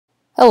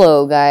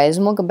Hello guys,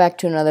 and welcome back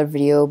to another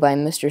video by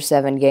Mr.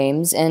 7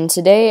 Games, and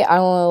today I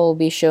will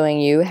be showing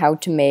you how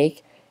to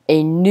make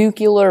a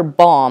nuclear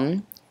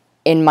bomb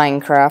in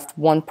Minecraft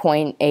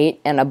 1.8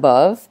 and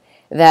above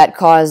that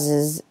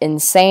causes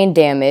insane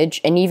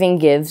damage and even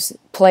gives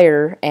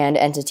player and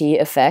entity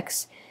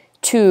effects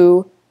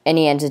to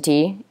any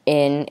entity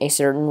in a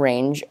certain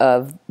range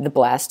of the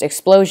blast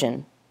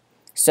explosion.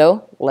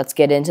 So, let's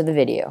get into the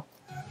video.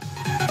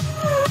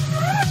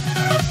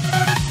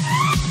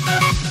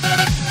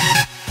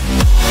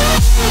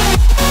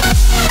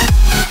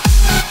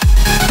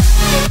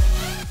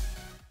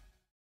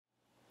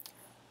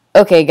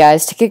 Okay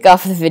guys, to kick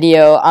off the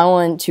video, I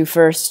want to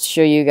first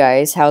show you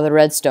guys how the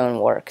redstone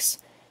works.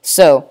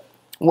 So,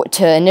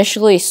 to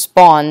initially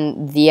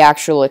spawn the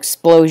actual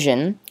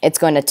explosion, it's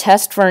going to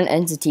test for an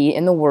entity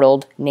in the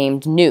world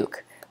named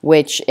Nuke,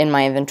 which in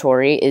my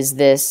inventory is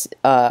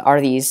are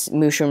these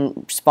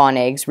mushroom spawn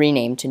eggs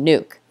renamed to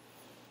Nuke.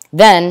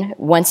 Then,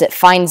 once it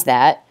finds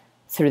that,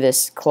 through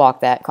this clock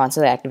that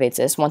constantly activates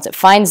this, once it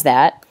finds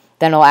that,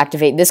 then it'll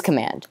activate this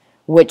command,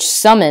 which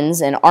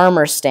summons an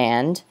armor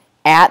stand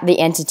at the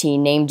entity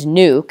named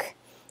Nuke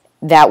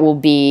that will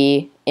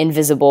be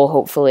invisible,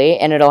 hopefully,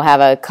 and it'll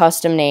have a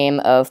custom name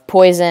of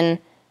Poison.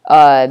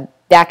 That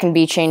can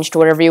be changed to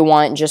whatever you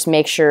want. Just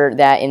make sure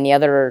that in the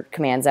other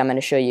commands I'm going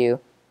to show you,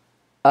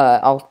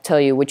 I'll tell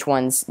you which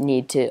ones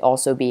need to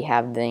also be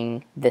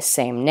having the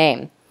same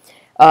name.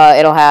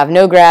 It'll have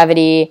no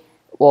gravity.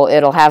 Well,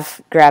 it'll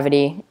have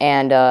gravity,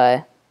 and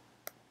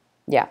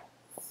yeah.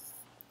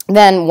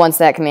 Then once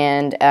that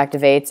command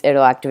activates,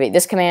 it'll activate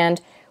this command,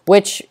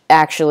 which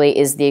actually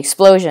is the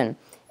explosion.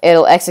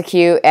 It'll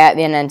execute at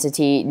an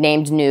entity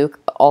named Nuke,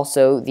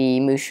 also the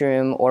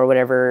mushroom or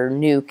whatever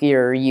nuke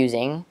you're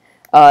using.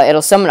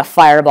 It'll summon a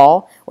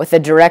fireball with a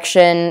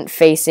direction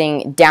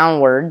facing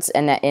downwards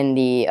and in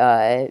the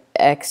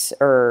axis,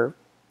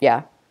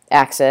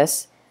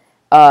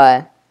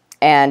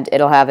 and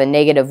it'll have a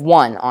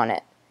 -1 on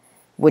it,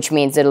 which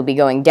means it'll be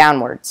going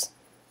downwards.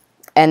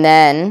 And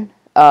then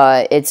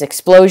its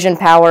explosion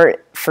power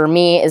for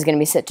me is going to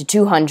be set to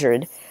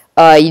 200.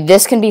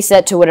 This can be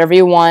set to whatever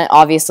you want.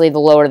 Obviously, the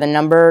lower the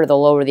number, the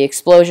lower the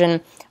explosion.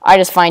 I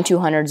just find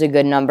 200 is a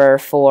good number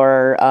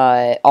for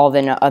all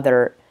the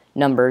other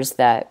numbers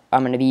that I'm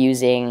going to be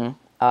using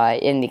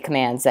in the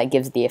commands that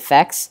gives the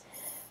effects.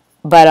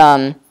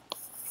 But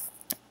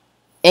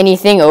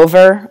anything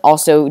over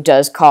also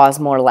does cause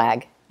more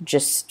lag,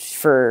 just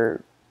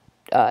so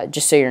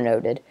you're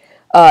noted.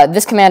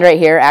 This command right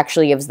here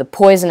actually gives the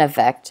poison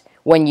effect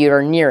when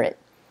you're near it.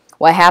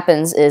 What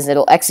happens is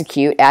it'll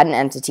execute at an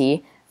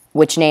entity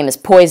which name is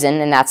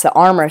Poison, and that's the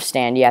armor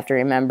stand you have to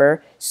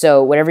remember.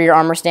 So whatever your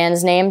armor stand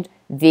is named,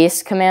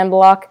 this command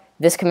block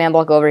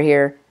over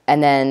here,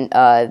 and then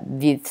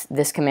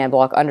this command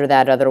block under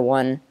that other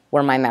one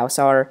where my mouse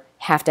are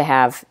have to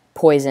have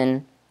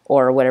Poison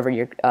or whatever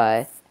your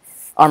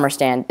armor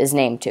stand is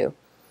named to.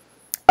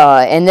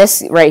 And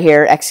this right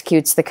here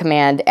executes the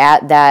command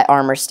at that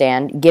armor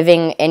stand,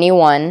 giving any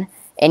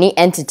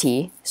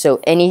entity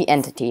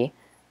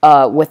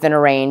within a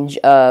range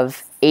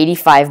of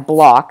 85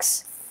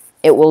 blocks.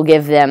 It will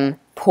give them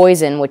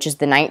Poison, which is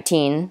the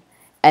 19,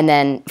 and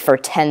then for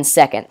 10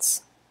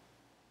 seconds.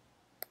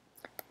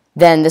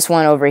 Then this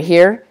one over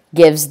here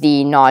gives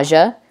the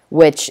Nausea,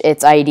 which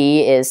its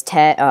ID is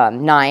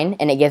 9,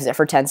 and it gives it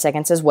for 10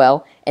 seconds as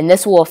well. And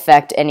this will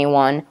affect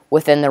anyone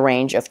within the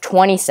range of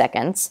 20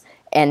 seconds.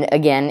 And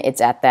again,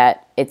 it's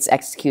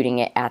executing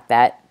it at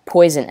that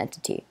Poison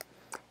entity.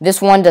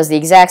 This one does the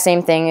exact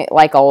same thing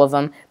like all of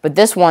them, but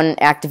this one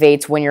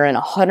activates when you're in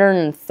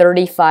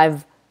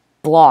 135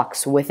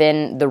 blocks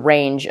within the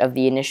range of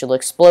the initial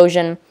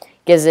explosion.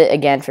 Gives it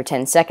again for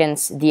 10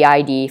 seconds. The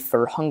ID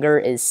for hunger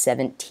is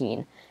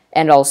 17,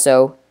 and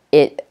also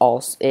it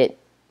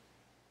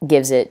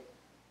gives it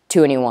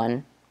to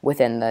anyone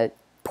within the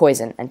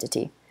Poison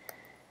entity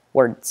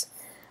words.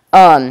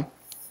 So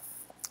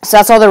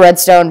that's all the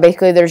redstone.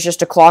 Basically, there's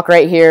just a clock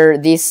right here.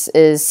 This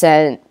is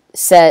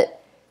set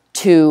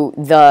to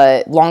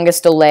the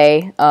longest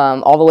delay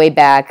all the way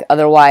back.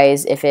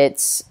 Otherwise, if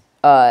it's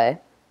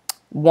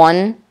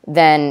 1,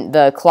 then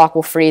the clock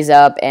will freeze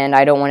up, and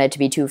I don't want it to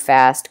be too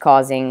fast,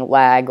 causing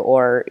lag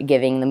or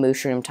giving the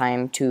mushroom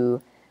time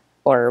to,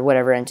 or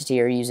whatever entity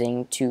you're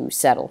using, to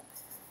settle.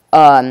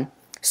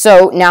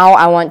 So now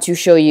I want to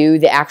show you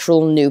the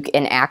actual nuke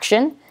in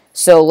action.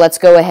 So let's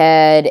go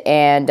ahead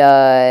and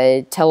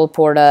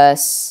teleport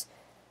us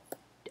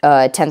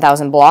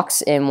 10,000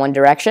 blocks in one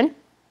direction,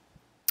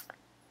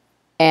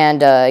 and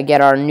get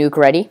our nuke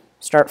ready.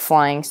 Start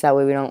flying so that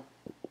way we don't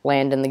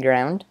land in the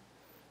ground.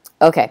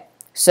 Okay.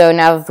 So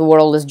now that the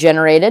world is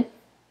generated,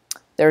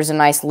 there's a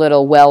nice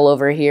little well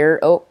over here.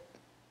 Oh,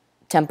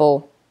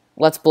 temple.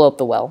 Let's blow up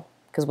the well,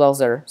 because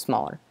wells are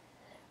smaller.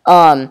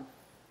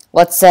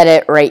 Let's set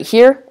it right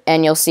here,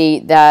 and you'll see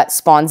that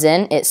spawns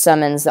in. It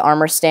summons the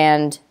armor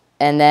stand,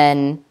 and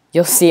then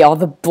you'll see all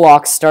the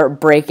blocks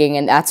start breaking,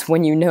 and that's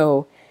when you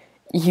know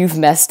you've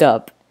messed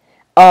up.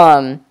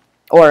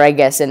 Or I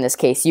guess in this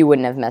case, you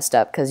wouldn't have messed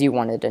up because you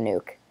wanted a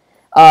nuke.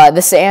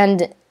 The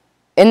sand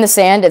in the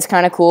sand, it's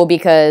kind of cool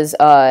because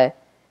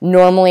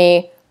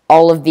normally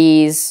all of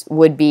these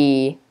would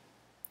be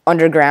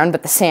underground,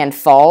 but the sand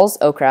falls.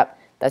 Oh crap,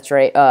 that's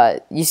right.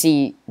 You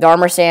see, the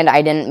armor sand,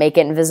 I didn't make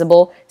it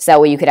invisible, so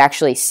that way you could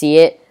actually see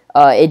it.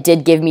 It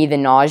did give me the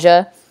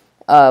nausea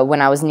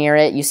when I was near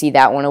it. You see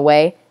that one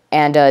away.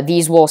 And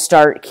these will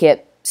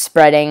keep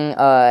spreading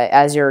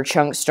as your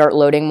chunks start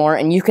loading more.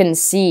 And you can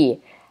see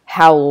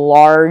how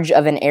large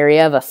of an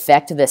area of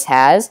effect this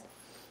has.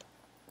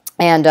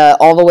 And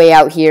all the way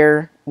out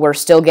here, we're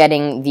still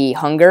getting the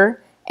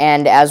hunger.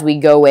 And as we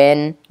go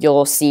in,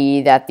 you'll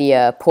see that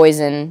the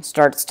poison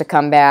starts to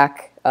come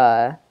back.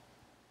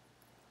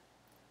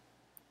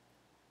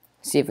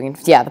 See if we can...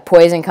 Yeah, the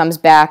poison comes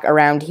back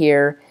around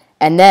here.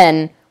 And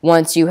then,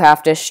 once you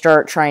have to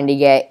start trying to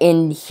get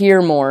in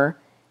here more,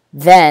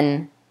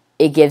 then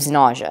it gives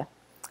nausea.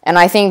 And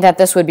I think that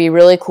this would be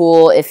really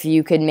cool if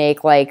you could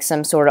make like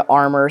some sort of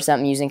armor or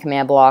something using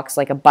command blocks,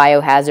 like a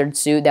biohazard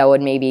suit that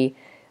would maybe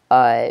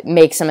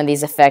make some of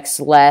these effects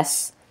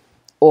less,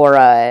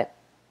 or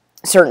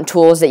certain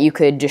tools that you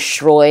could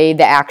destroy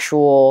the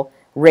actual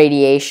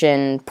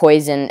radiation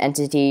poison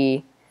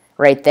entity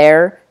right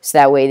there, so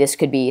that way this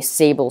could be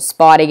Sable's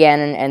spot again,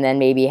 and then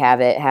maybe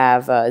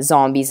have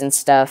zombies and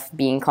stuff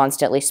being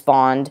constantly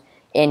spawned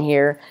in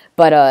here.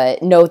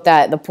 But note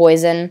that the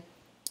poison,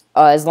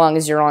 as long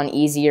as you're on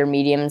easy or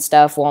medium and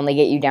stuff, will only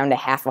get you down to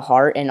half a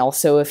heart. And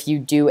also, if you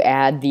do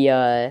add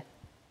the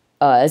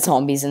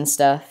zombies and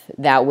stuff,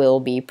 that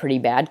will be pretty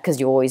bad, because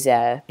you always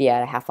be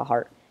at a half a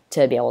heart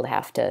to be able to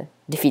have to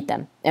defeat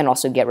them and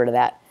also get rid of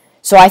that.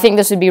 So I think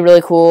this would be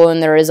really cool,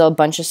 and there is a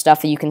bunch of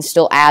stuff that you can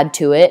still add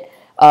to it.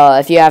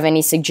 If you have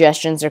any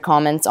suggestions or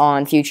comments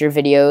on future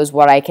videos,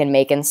 what I can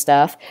make and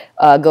stuff,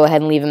 go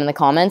ahead and leave them in the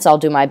comments. I'll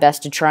do my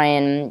best to try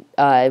and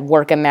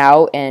work them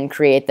out and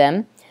create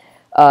them.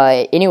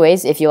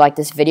 Anyways, if you like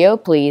this video,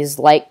 please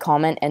like,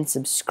 comment, and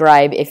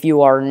subscribe if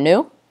you are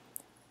new.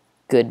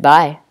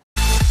 Goodbye.